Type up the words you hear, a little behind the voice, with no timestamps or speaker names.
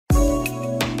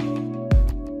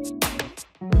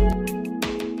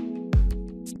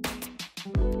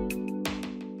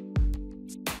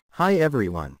Hi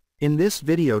everyone. In this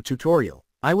video tutorial,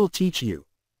 I will teach you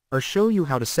or show you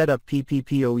how to set up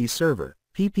PPPoE Server,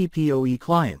 PPPoE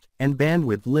Client, and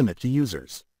bandwidth limit to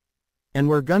users. And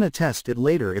we're gonna test it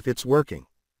later if it's working.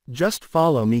 Just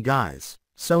follow me guys.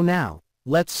 So now,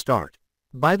 let's start.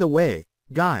 By the way,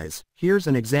 guys, here's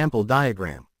an example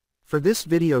diagram. For this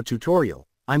video tutorial,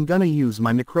 I'm gonna use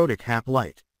my Mikrotik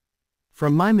Lite.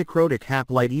 From my Mikrotik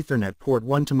Lite Ethernet port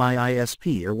 1 to my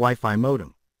ISP or Wi-Fi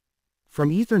modem. From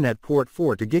Ethernet port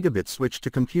 4 to gigabit switch to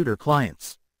computer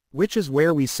clients, which is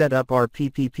where we set up our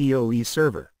PPPoE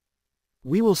server.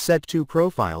 We will set two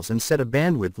profiles and set a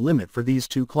bandwidth limit for these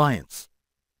two clients.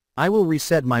 I will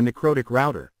reset my Mikrotik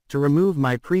router to remove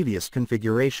my previous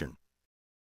configuration.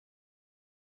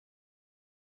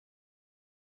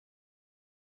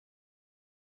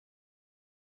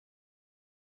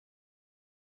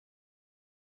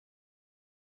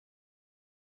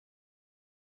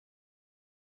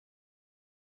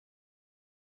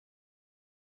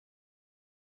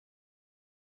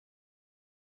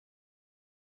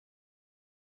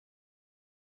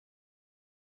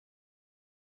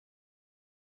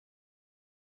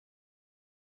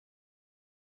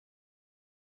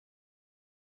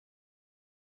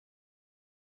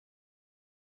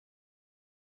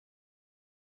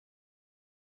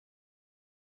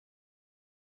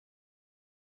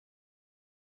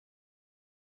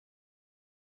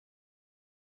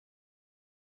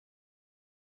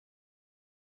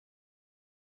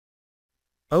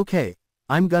 Okay,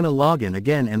 I'm gonna log in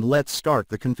again and let's start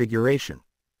the configuration.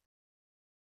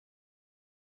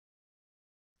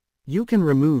 You can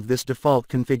remove this default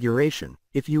configuration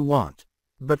if you want.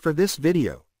 But for this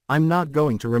video, I'm not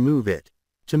going to remove it,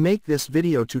 to make this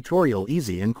video tutorial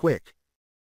easy and quick.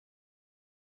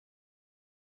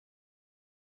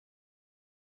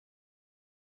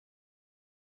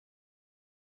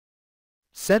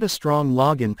 Set a strong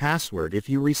login password if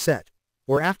you reset,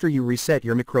 or after you reset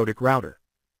your Mikrotik router.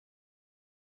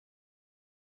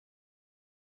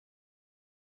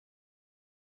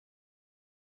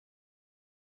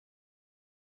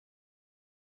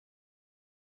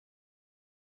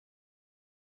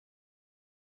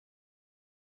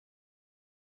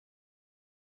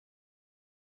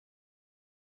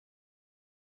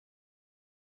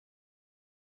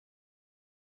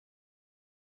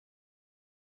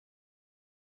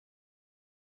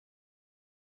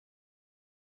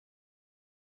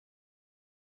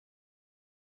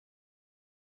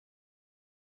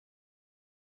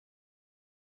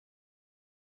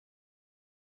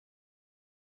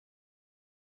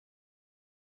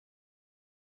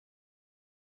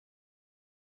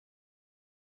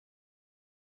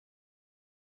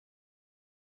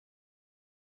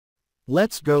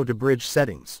 Let's go to bridge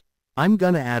settings. I'm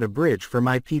gonna add a bridge for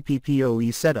my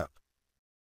PPPoE setup.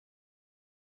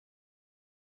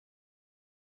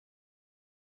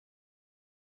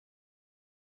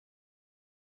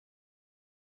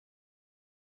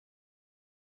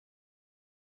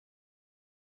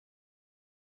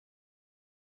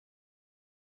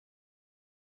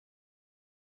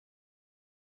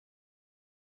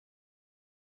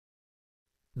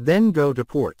 Then go to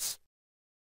ports.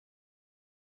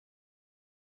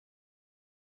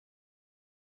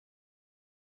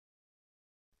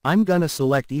 I'm gonna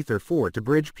select Ether 4 to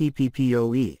bridge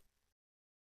PPPoE.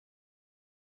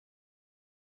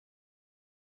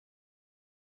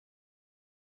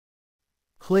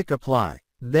 Click Apply,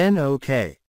 then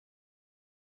OK.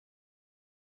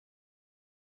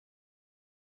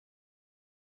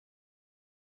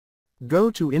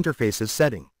 Go to Interfaces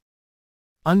setting.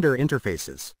 Under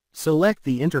Interfaces, select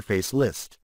the interface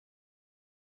list.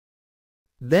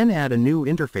 Then add a new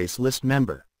interface list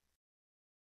member.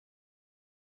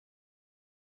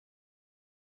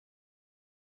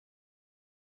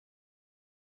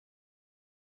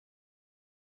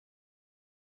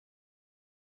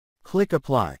 Click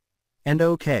Apply, and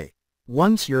OK.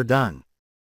 Once you're done,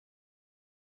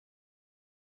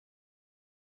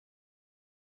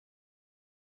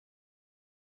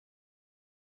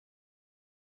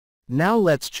 now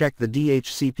let's check the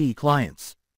DHCP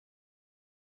clients.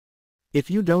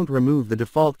 If you don't remove the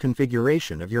default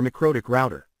configuration of your Mikrotik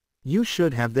router, you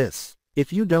should have this.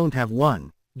 If you don't have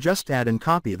one, just add and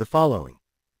copy the following.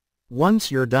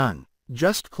 Once you're done,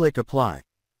 just click Apply,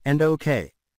 and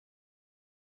OK.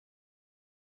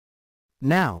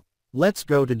 Now, let's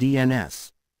go to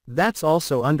DNS. That's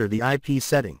also under the IP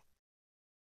setting.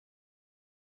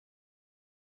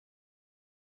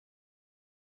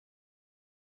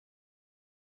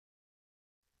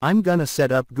 I'm gonna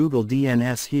set up Google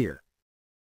DNS here.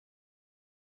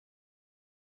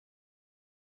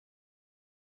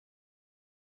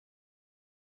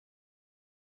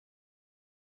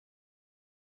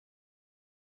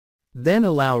 Then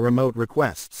allow remote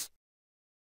requests.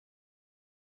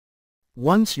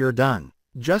 Once you're done,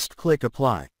 just click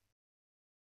Apply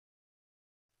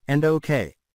and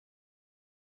OK.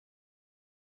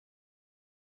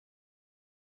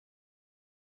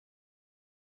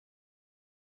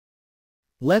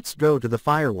 Let's go to the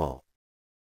firewall.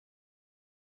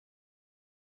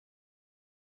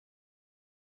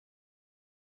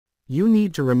 You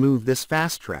need to remove this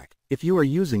fast track if you are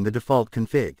using the default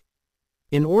config.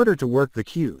 In order to work the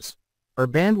queues or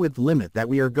bandwidth limit that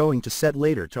we are going to set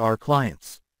later to our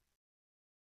clients.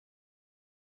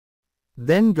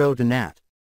 Then go to NAT.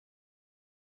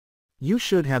 You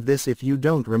should have this if you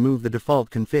don't remove the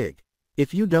default config.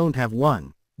 If you don't have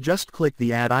one, just click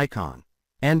the add icon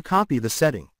and copy the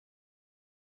setting.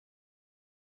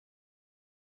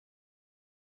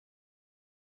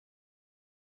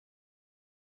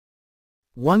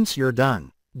 Once you're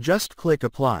done, just click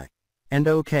Apply and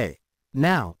OK.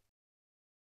 Now,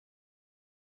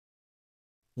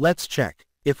 let's check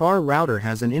if our router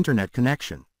has an internet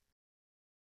connection.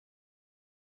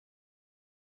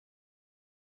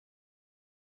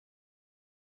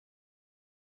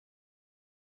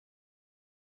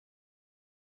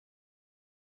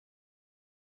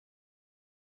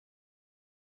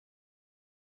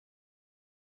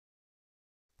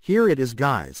 Here it is,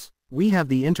 guys. We have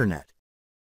the internet.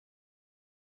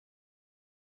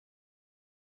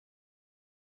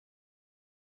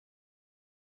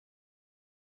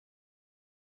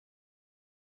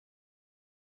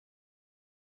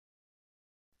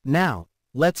 Now,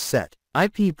 let's set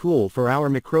IP pool for our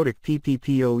Mikrotik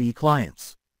PPPoE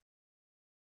clients.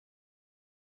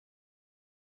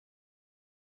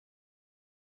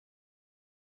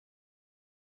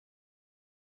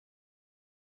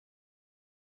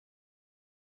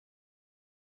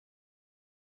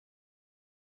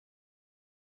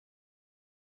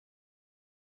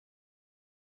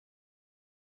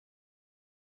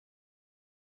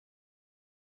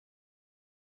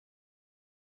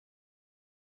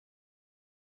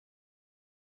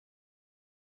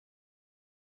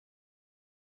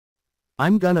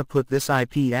 I'm gonna put this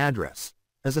IP address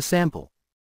as a sample.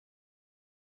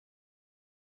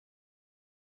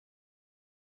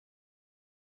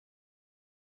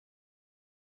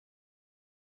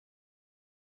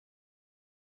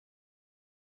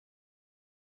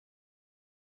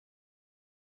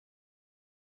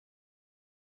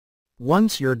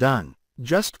 Once you're done,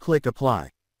 just click Apply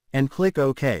and click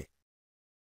OK.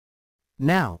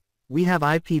 Now, we have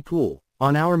IP pool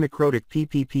on our Mikrotik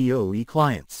PPPoE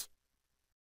clients.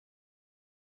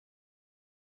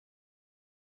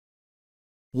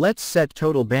 Let's set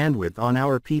total bandwidth on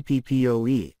our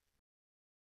PPPoE.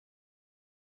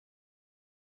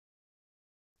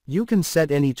 You can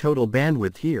set any total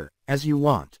bandwidth here, as you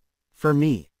want. For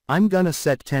me, I'm gonna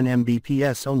set 10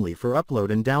 Mbps only for upload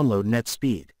and download net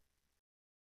speed.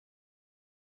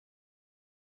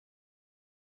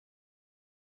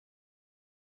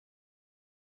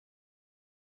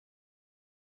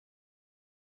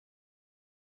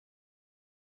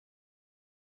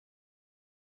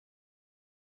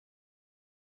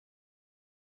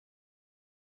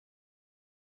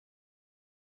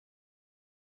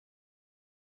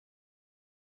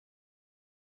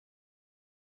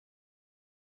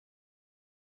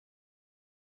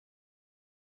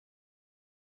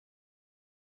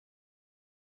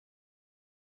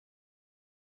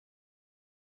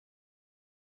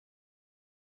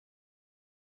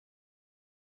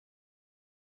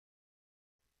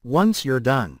 Once you're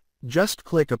done, just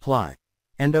click Apply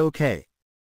and OK.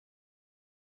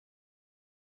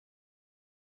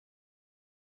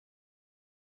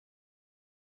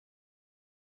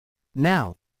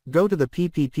 Now, go to the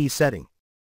PPP setting.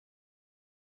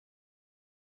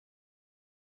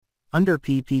 Under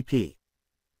PPP,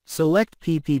 select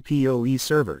PPPoE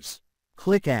servers.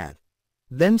 Click Add.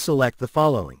 Then select the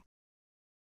following.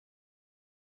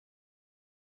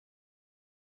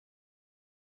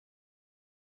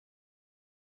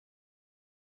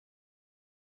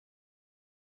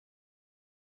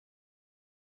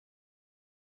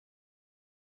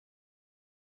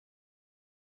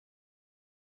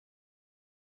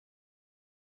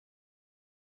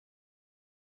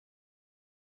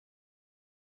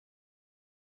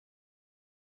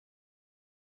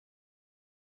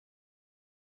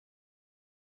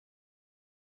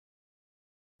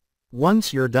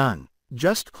 Once you're done,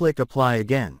 just click Apply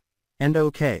again and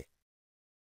OK.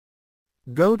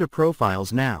 Go to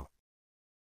Profiles now.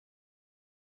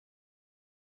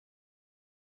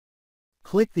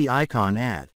 Click the icon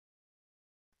Add.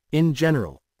 In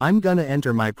general, I'm gonna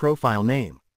enter my profile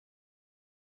name.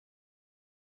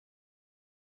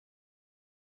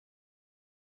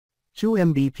 2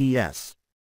 Mbps.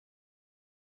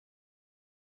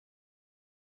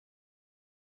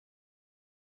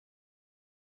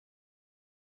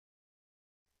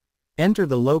 Enter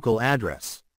the local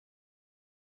address.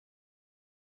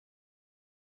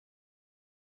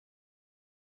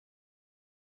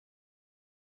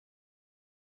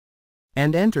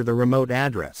 And enter the remote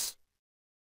address.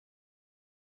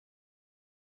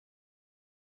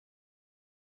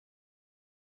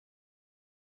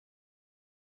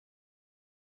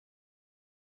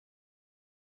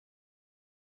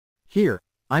 Here,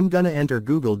 I'm gonna enter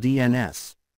Google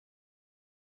DNS.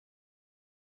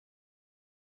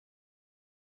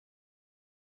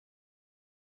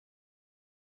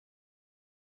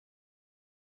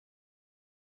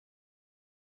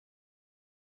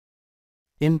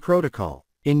 In protocol,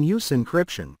 in use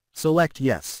encryption, select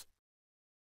yes.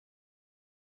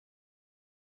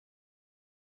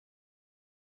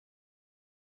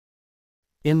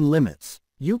 In limits,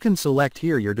 you can select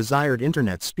here your desired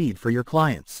internet speed for your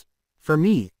clients. For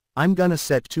me, I'm gonna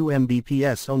set 2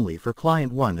 Mbps only for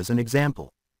client 1 as an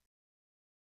example.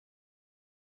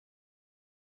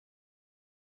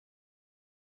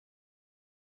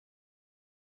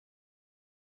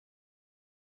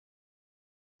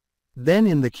 Then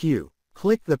in the queue,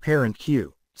 click the parent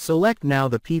queue. Select now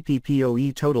the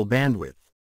PPPoE total bandwidth.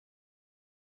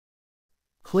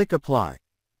 Click Apply.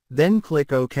 Then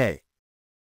click OK.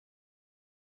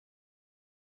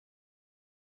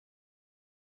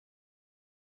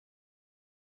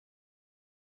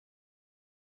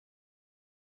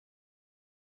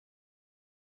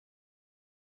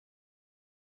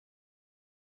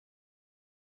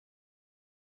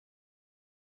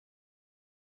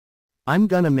 I'm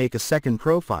gonna make a second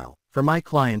profile, for my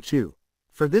client 2.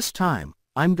 For this time,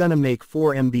 I'm gonna make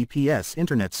 4 Mbps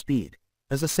internet speed,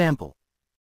 as a sample.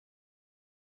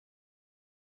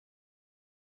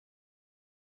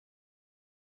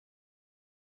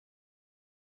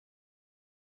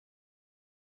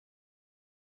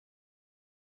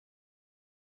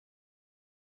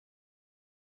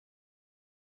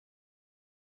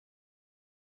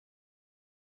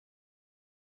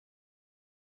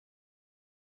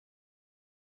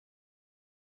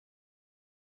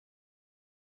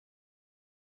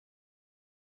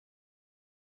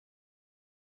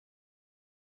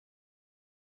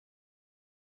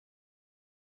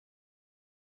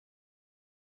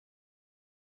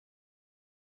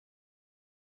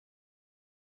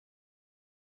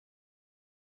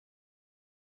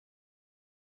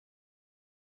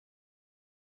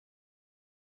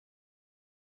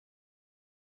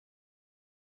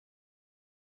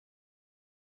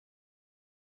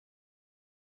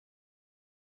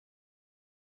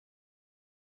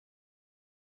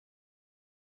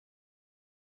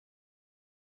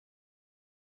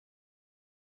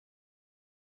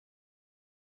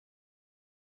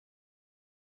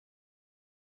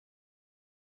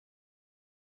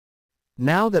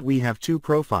 Now that we have 2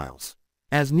 profiles,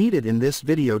 as needed in this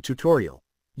video tutorial,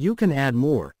 you can add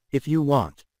more, if you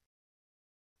want.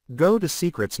 Go to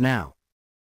Secrets now.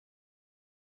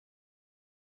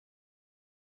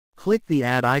 Click the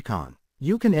Add icon.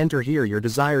 You can enter here your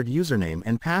desired username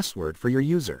and password for your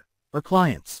user, or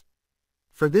clients.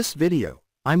 For this video,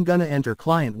 I'm gonna enter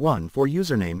client 1 for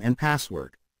username and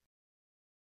password.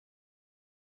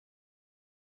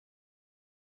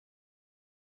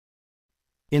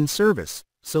 In Service,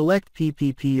 select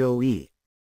PPPoE.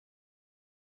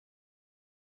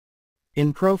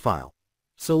 In Profile,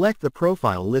 select the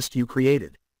profile list you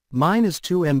created. Mine is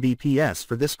 2 Mbps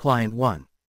for this client 1.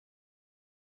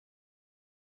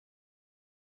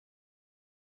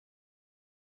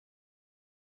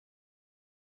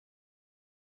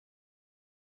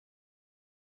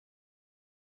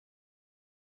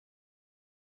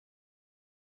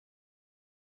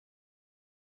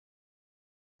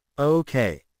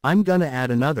 Okay, I'm gonna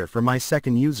add another for my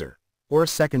second user, or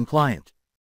second client.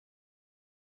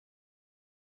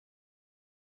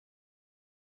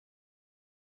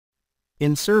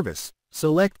 In Service,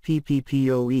 select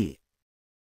PPPoE.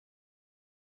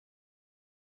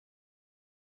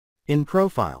 In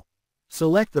Profile,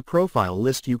 select the profile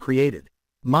list you created.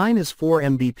 Mine is 4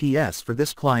 Mbps for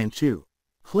this client 2.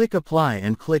 Click Apply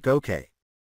and click OK.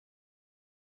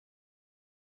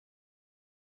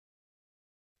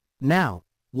 Now,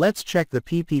 let's check the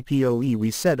PPPoE we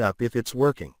set up if it's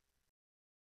working.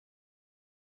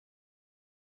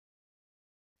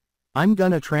 I'm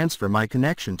gonna transfer my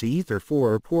connection to Ether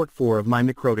 4 or port 4 of my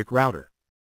Mikrotik router.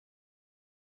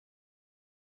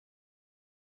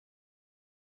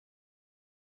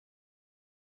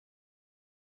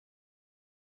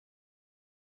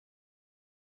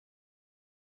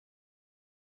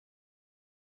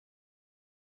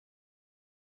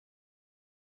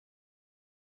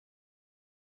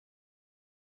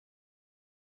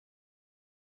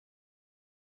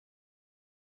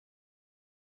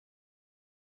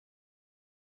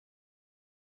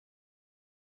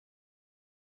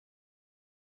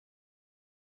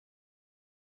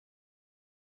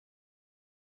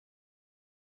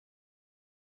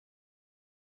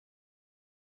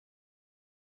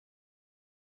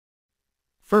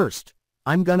 First,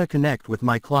 I'm gonna connect with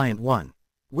my client 1,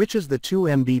 which is the 2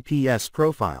 Mbps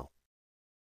profile.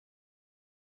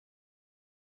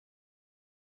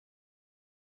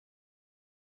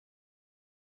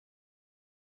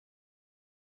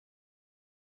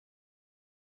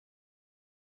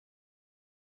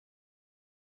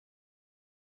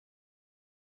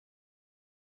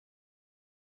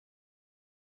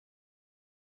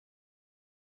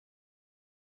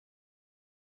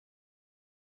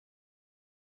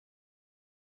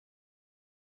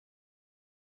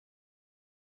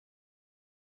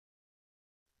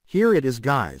 Here it is,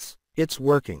 guys. It's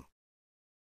working.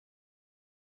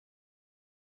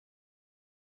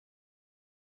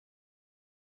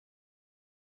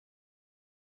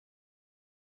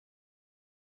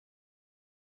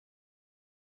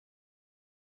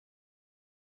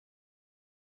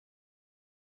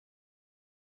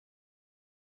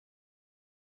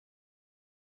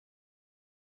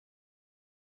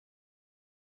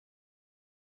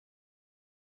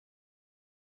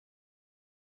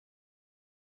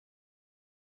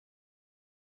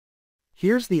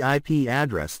 Here's the IP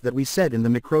address that we set in the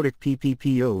Mikrotik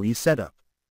PPPoE setup.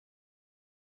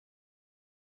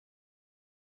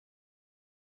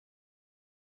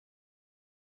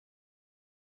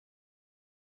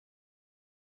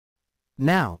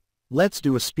 Now, let's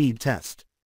do a speed test.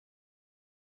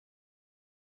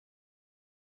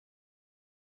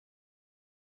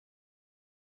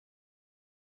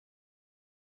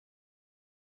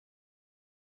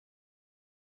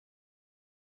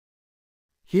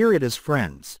 Here it is,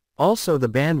 friends. Also, the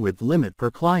bandwidth limit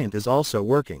per client is also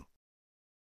working.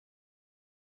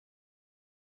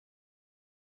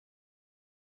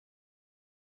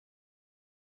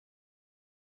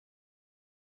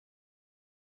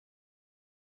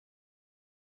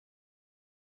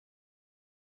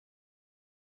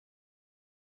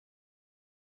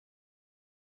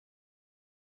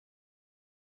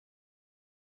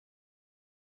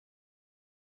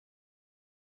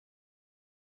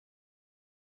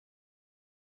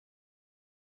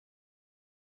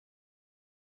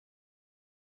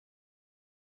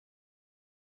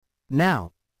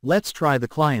 Now, let's try the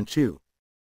client 2.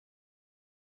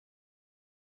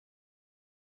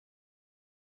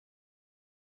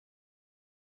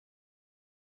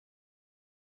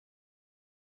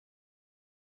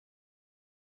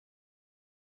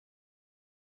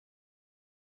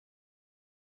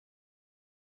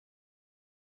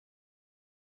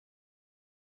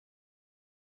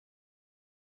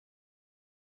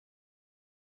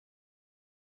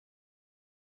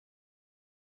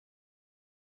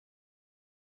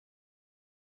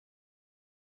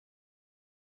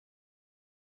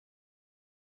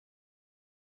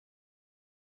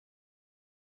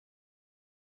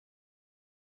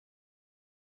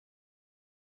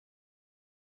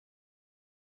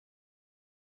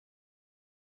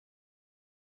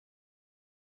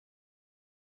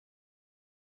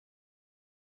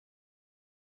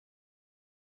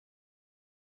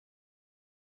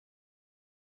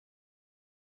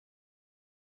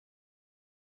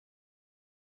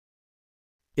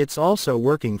 It's also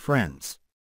working, friends.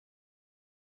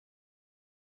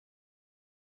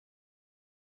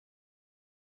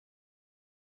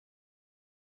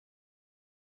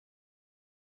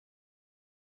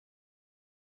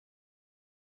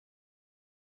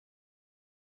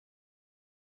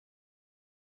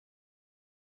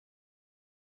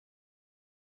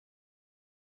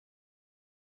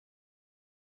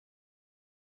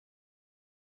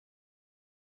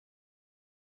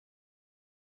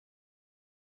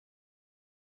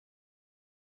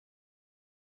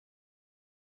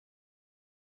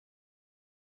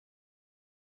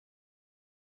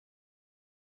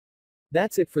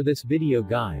 That's it for this video,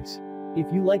 guys.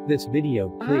 If you like this video,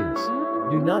 please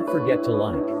do not forget to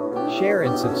like, share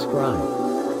and subscribe.